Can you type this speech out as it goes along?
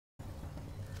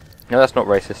No, that's not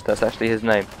racist, that's actually his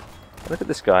name. Look at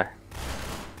this guy.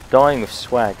 Dying with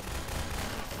swag.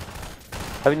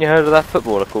 Haven't you heard of that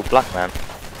footballer called Blackman?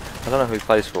 I don't know who he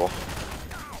plays for.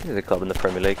 Maybe the club in the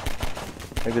Premier League.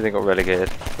 Maybe they got relegated.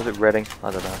 Was it Reading?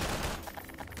 I don't know.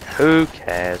 Who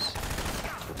cares?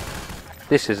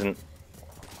 This isn't...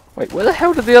 Wait, where the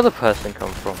hell did the other person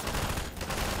come from?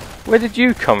 Where did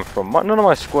you come from? None of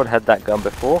my squad had that gun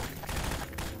before.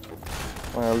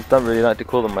 Well, I don't really like to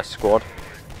call them my squad.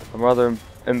 I'm rather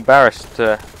embarrassed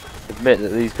to admit that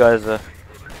these guys are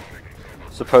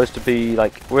supposed to be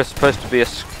like... We're supposed to be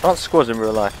aren't squads in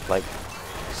real life, like,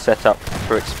 set up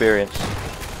for experience.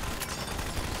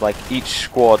 Like, each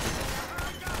squad,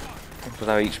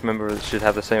 so each member should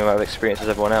have the same amount of experience as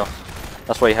everyone else.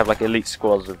 That's why you have like elite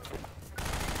squads of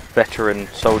veteran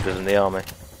soldiers in the army.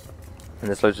 And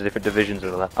there's loads of different divisions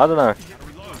of that. I don't know.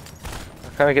 I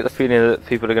kind of get the feeling that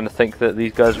people are going to think that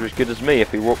these guys are as good as me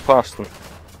if we walk past them.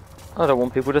 I don't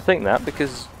want people to think that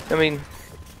because, I mean,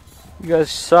 you guys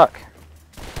suck.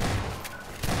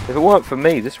 If it weren't for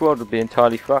me, this world would be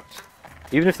entirely fucked.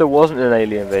 Even if there wasn't an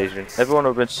alien invasion, everyone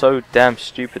would have been so damn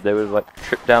stupid they would have like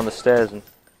tripped down the stairs and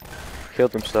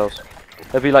killed themselves.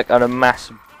 There'd be like a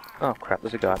mass... Oh crap,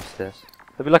 there's a guy upstairs.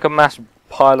 There'd be like a mass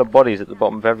pile of bodies at the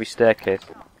bottom of every staircase.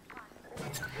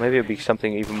 Maybe it'd be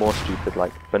something even more stupid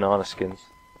like banana skins.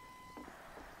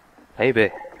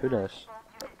 Maybe, who knows?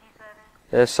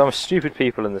 There's some stupid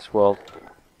people in this world.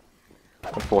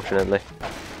 Unfortunately.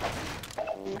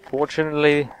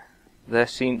 Unfortunately,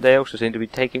 they also seem to be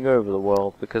taking over the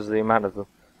world because of the amount of them.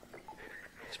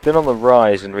 It's been on the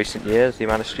rise in recent years, the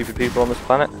amount of stupid people on this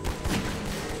planet.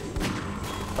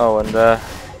 Oh, and I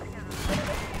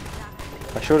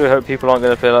surely hope people aren't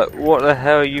going to be like, what the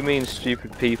hell you mean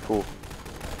stupid people?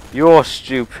 You're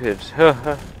stupid.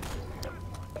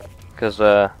 Because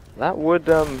that would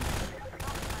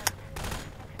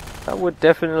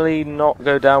definitely not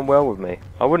go down well with me.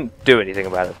 I wouldn't do anything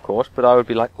about it, of course, but I would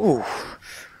be like, ooh,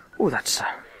 that's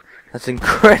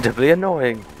incredibly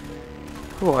annoying.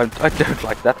 Oh, I don't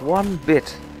like that one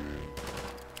bit.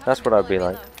 That's what I'd be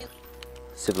like.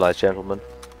 Civilized gentleman.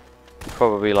 You'd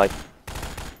probably like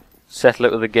settle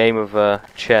it with a game of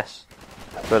chess.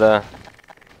 But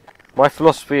my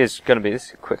philosophy is going to be, this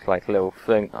is a quick like little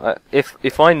thing.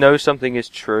 If I know something is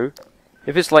true,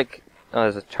 if it's like, oh,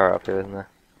 there's a turret up here, isn't there?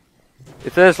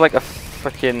 If there's like a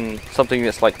fucking something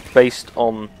that's like based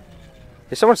on,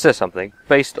 if someone says something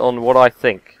based on what I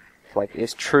think, like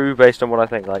it's true based on what I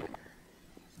think, like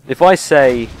if I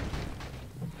say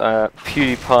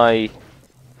PewDiePie,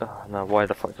 oh no, why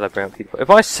the fuck did I bring up PewDiePie? If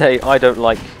I say I don't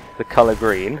like the colour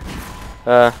green,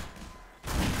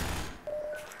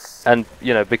 and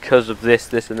you know because of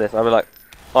this, and this, I'll be like,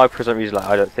 I for some reason like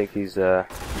I don't think he's like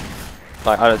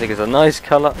I don't think it's a nice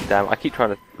colour. Damn, I keep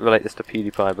trying to relate this to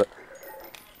PewDiePie, but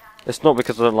it's not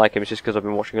because I don't like him. It's just because I've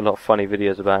been watching a lot of funny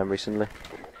videos about him recently.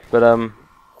 But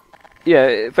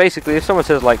yeah, basically, if someone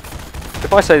says like,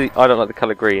 if I say I don't like the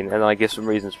colour green and I give some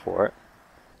reasons for it,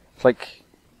 it's like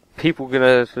people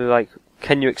gonna like,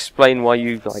 can you explain why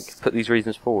you like put these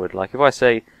reasons forward? Like if I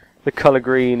say the colour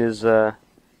green is, you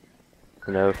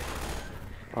know,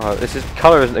 oh,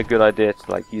 colour isn't a good idea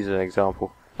to like use as an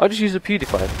example. I'll just use the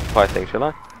PewDiePie thing, shall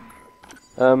I?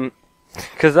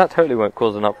 Because that totally won't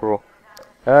cause an uproar.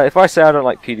 If I say I don't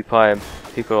like PewDiePie and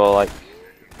people are like,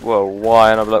 well,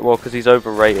 why? And I'll be like, well, because he's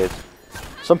overrated.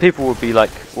 Some people would be like,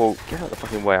 well, get out of the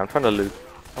fucking way, I'm trying to loot.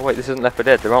 Oh wait, this isn't Left 4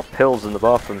 Dead, there aren't pills in the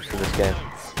bathrooms in this game.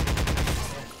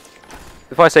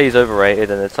 If I say he's overrated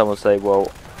and then someone say,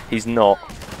 well, he's not.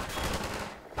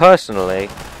 Personally,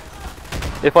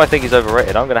 if I think he's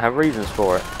overrated, I'm going to have reasons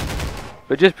for it.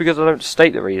 But just because I don't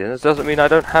state the reasons doesn't mean I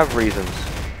don't have reasons.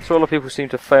 That's what a lot of people seem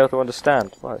to fail to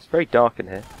understand. Wow, it's very dark in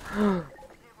here.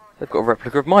 They've got a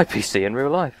replica of my PC in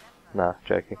real life. Nah,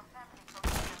 joking.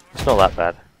 It's not that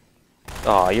bad.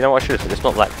 Ah, oh, you know what I should have said? It's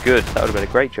not that good. That would have been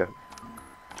a great joke.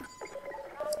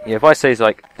 Yeah, if I say it's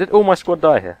like, did all my squad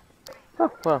die here?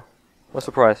 Oh, well, what a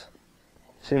surprise.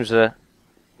 Seems the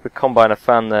Combine have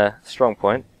found their strong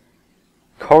point.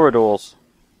 Corridors.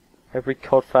 Every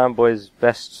COD fanboy's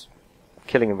best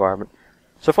killing environment.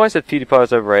 So if I said PewDiePie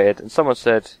is overrated, and someone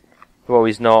said, well,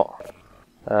 he's not,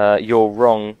 you're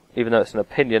wrong, even though it's an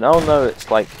opinion. Oh no,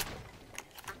 it's like,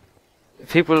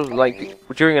 people, like,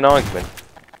 during an argument,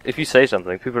 if you say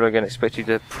something, people are going to expect you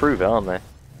to prove it, aren't they?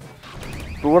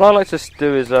 But what I like to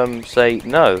do is say,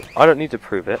 no, I don't need to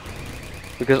prove it,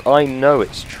 because I know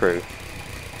it's true.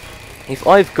 If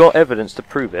I've got evidence to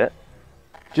prove it,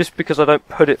 just because I don't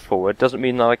put it forward doesn't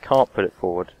mean that I can't put it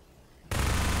forward.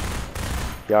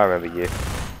 Yeah, I remember you.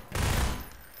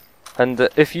 And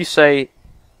if you say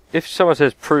if someone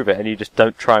says prove it and you just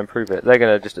don't try and prove it, they're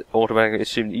going to just automatically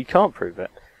assume that you can't prove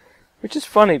it. Which is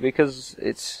funny because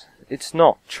it's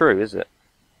not true, is it?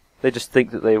 They just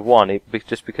think that they've won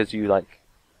just because you, like,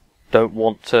 don't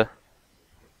want to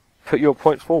put your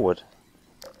point forward.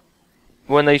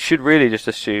 When they should really just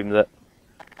assume that,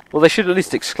 well, they should at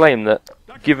least exclaim that,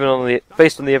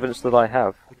 based on the evidence that I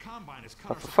have.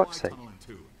 Oh, for fuck's sake.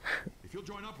 If you'll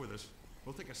join up with us,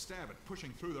 we'll take a stab at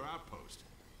pushing through their outpost.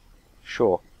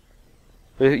 Sure.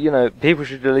 But, you know, people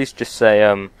should at least just say,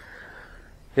 you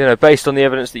know, based on the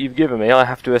evidence that you've given me, I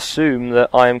have to assume that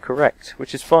I am correct,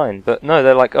 which is fine. But no,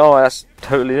 they're like, oh, that's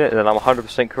totally it, then I'm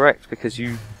 100% correct, because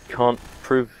you can't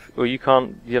prove, or you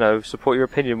can't, you know, support your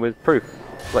opinion with proof.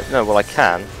 Like, no, well, I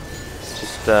can, it's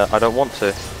just, I don't want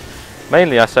to.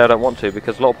 Mainly I say I don't want to,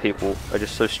 because a lot of people are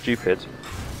just so stupid,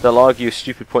 they'll argue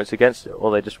stupid points against it,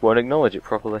 or they just won't acknowledge it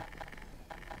properly.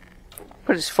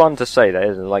 But it's fun to say that,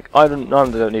 isn't it? Like, I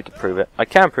don't need to prove it. I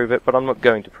can prove it, but I'm not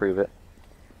going to prove it.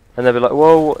 And they'll be like,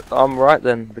 well, I'm right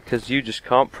then, because you just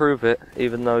can't prove it,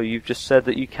 even though you've just said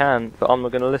that you can, but I'm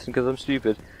not going to listen because I'm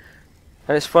stupid.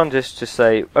 And it's fun just to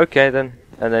say, okay then,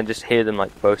 and then just hear them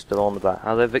like boast on about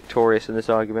how they're victorious in this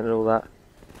argument and all that.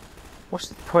 What's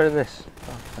the point of this?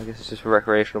 Oh, I guess it's just for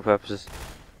recreational purposes.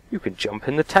 You can jump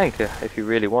in the tanker if you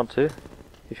really want to,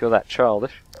 if you're that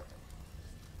childish.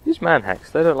 These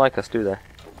man-hacks, they don't like us, do they?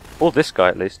 Or this guy,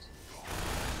 at least.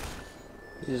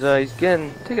 He's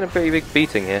taking a pretty big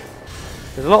beating here.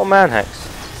 There's a lot of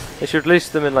man-hacks. They should release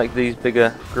them in like these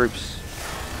bigger groups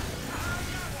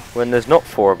when there's not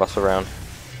 4 of us around.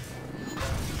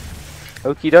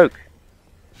 Okie doke.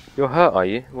 You're hurt, are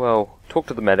you? Well, talk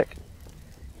to the medic.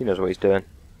 He knows what he's doing.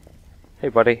 Hey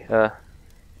buddy, do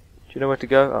you know where to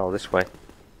go? Oh, this way.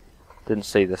 Didn't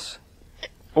see this.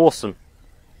 Awesome.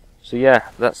 So yeah,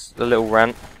 that's a little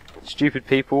rant. Stupid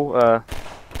people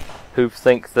who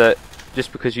think that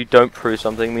just because you don't prove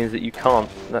something means that you can't.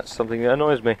 That's something that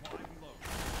annoys me.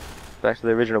 Back to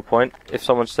the original point. If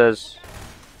someone says,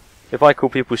 if I call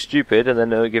people stupid and then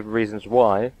they don't give reasons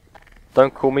why,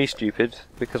 don't call me stupid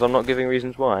because I'm not giving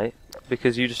reasons why,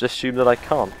 because you just assume that I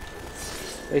can't.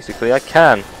 Basically, I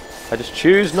can. I just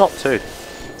choose not to.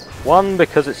 1,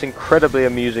 because it's incredibly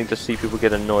amusing to see people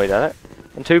get annoyed at it,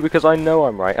 and 2, because I know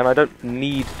I'm right and I don't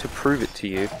need to prove it to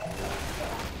you.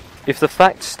 If the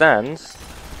fact stands,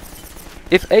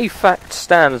 if a fact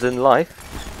stands in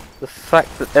life, the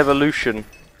fact that evolution,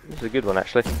 this is a good one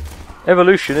actually,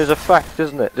 evolution is a fact,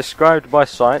 isn't it? Described by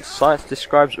science, science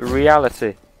describes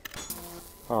reality.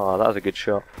 Oh, that was a good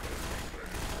shot.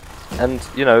 And,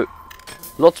 you know,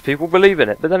 lots of people believe in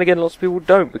it, but then again lots of people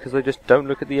don't, because they just don't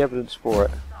look at the evidence for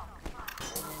it.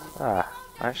 Ah,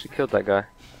 I actually killed that guy.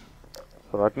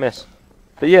 Thought I'd miss.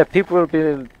 But yeah, people will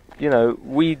be, you know,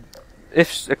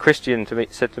 if a Christian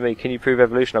said to me, can you prove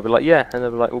evolution? I'd be like, yeah, and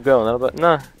they'll be like, well go on. And I'll be like,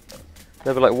 no.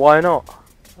 They'll be like, why not?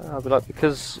 I'll be like,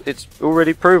 because it's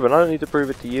already proven, I don't need to prove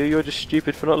it to you, you're just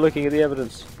stupid for not looking at the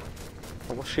evidence.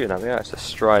 Oh, what's shooting at me? Oh, it's a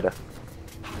Strider.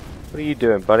 What are you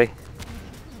doing, buddy?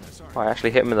 Oh, I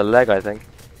actually hit him in the leg, I think.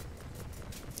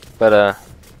 But,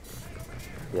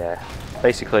 yeah.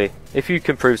 Basically, if you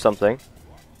can prove something,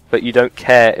 but you don't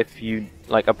care if you,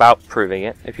 like, about proving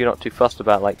it, if you're not too fussed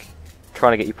about, like,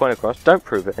 trying to get your point across, don't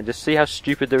prove it, and just see how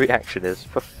stupid the reaction is,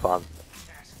 for fun.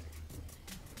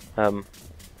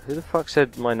 Who the fuck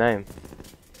said my name?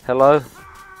 Hello?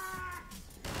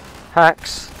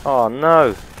 Hacks? Oh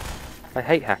no! I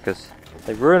hate hackers.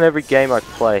 They ruin every game I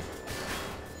play.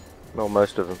 Well,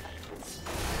 most of them.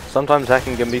 Sometimes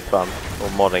hacking can be fun, or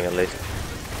modding at least.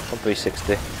 On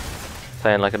 360.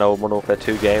 Playing like an old Modern Warfare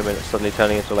 2 game and it's suddenly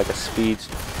turning into like a speedy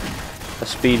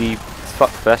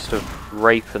fuckfest of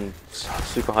rape and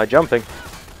super high jumping.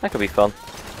 That could be fun.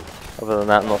 Other than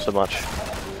that, not so much.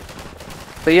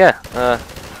 But yeah,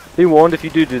 be warned if you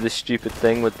do this stupid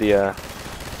thing with the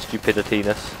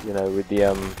stupidityness, you know, with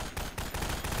the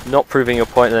not proving your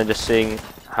point and then just seeing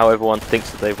how everyone thinks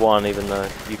that they've won, even though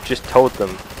you've just told them,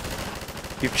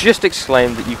 you've just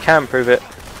exclaimed that you can prove it,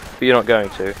 but you're not going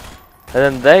to. And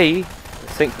then they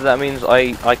think that means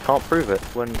I can't prove it,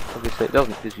 when obviously it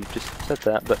doesn't, because you've just said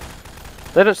that, but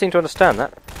they don't seem to understand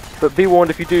that. But be warned,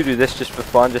 if you do this just for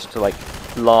fun, just to like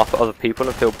laugh at other people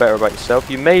and feel better about yourself,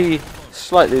 you may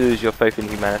slightly lose your faith in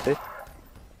humanity.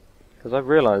 Because I've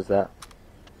realised that.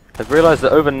 I've realised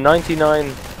that over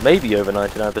 99, maybe over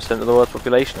 99% of the world's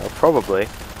population are probably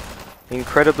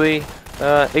incredibly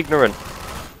ignorant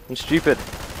and stupid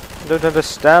and don't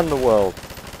understand the world.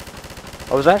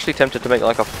 I was actually tempted to make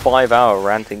like a 5-hour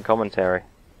ranting commentary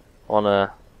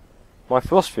on my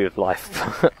philosophy of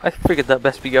life. I figured that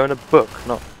best be going a book,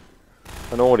 not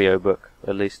an audio book,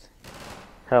 at least.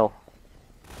 Hell,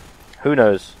 Who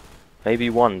knows? Maybe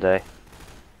one day.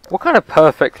 What kind of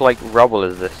perfect, like, rubble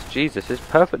is this? Jesus, it's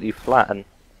perfectly flat and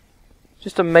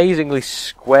just amazingly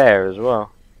square as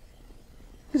well.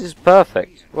 This is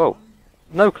perfect. Whoa.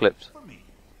 No clips.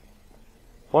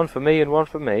 One for me and one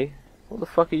for me. What the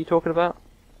fuck are you talking about?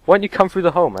 Why don't you come through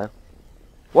the hole, man?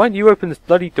 Why don't you open this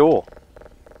bloody door?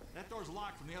 That door's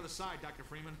locked from the other side, Dr.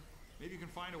 Freeman. Maybe you can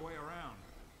find a way around.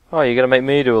 Oh, you're gonna make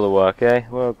me do all the work, eh?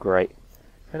 Well, great.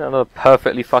 And another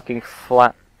perfectly fucking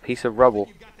flat piece of rubble.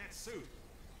 You got that suit.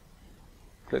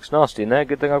 Looks nasty in there.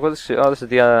 Good thing I've got this suit. Oh, this is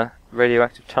the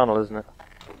radioactive tunnel, isn't it?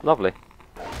 Lovely.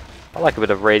 I like a bit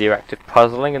of radioactive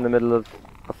puzzling in the middle of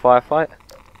a firefight.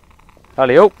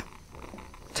 Tally-ho!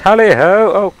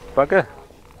 Tally-ho! Oh, bugger.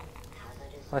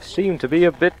 I seem to be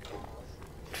a bit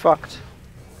fucked.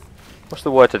 What's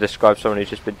the word to describe someone who's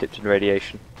just been dipped in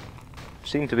radiation?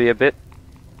 Seem to be a bit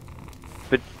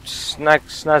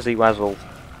snazzy wazzled.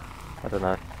 I don't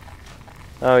know.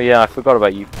 Oh yeah, I forgot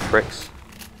about you pricks.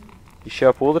 You show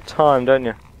up all the time, don't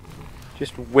you?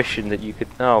 Just wishing that you could...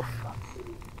 Oh, fuck.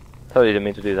 Totally didn't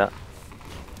mean to do that.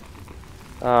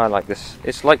 Ah, I like this.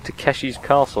 It's like Takeshi's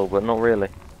Castle, but not really.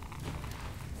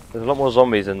 There's a lot more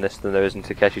zombies in this than there is in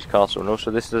Takeshi's Castle, and also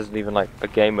this isn't even like a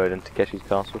game mode in Takeshi's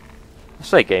Castle. I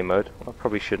say game mode, I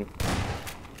probably shouldn't.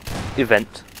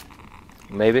 Event.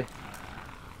 Maybe.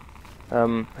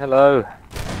 Hello.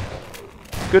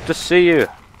 Good to see you.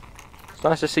 It's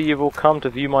nice to see you've all come to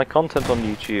view my content on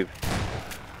YouTube.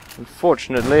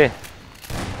 Unfortunately,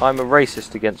 I'm a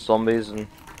racist against zombies, and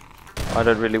I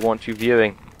don't really want you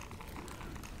viewing.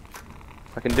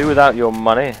 I can do without your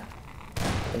money.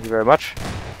 Thank you very much.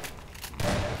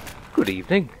 Good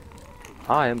evening.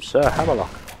 I am Sir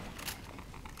Hammerlock.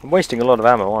 I'm wasting a lot of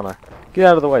ammo, aren't I? Get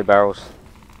out of the way, barrels.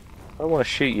 I don't want to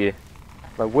shoot you.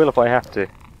 But I will if I have to.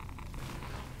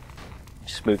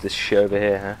 Just move this shit over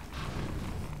here, huh?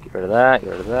 Get rid of that,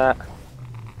 get rid of that.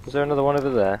 Was there another one over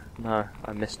there? No,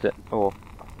 I missed it. Or,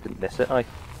 I didn't miss it. I've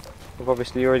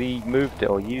obviously already moved it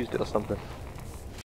or used it or something.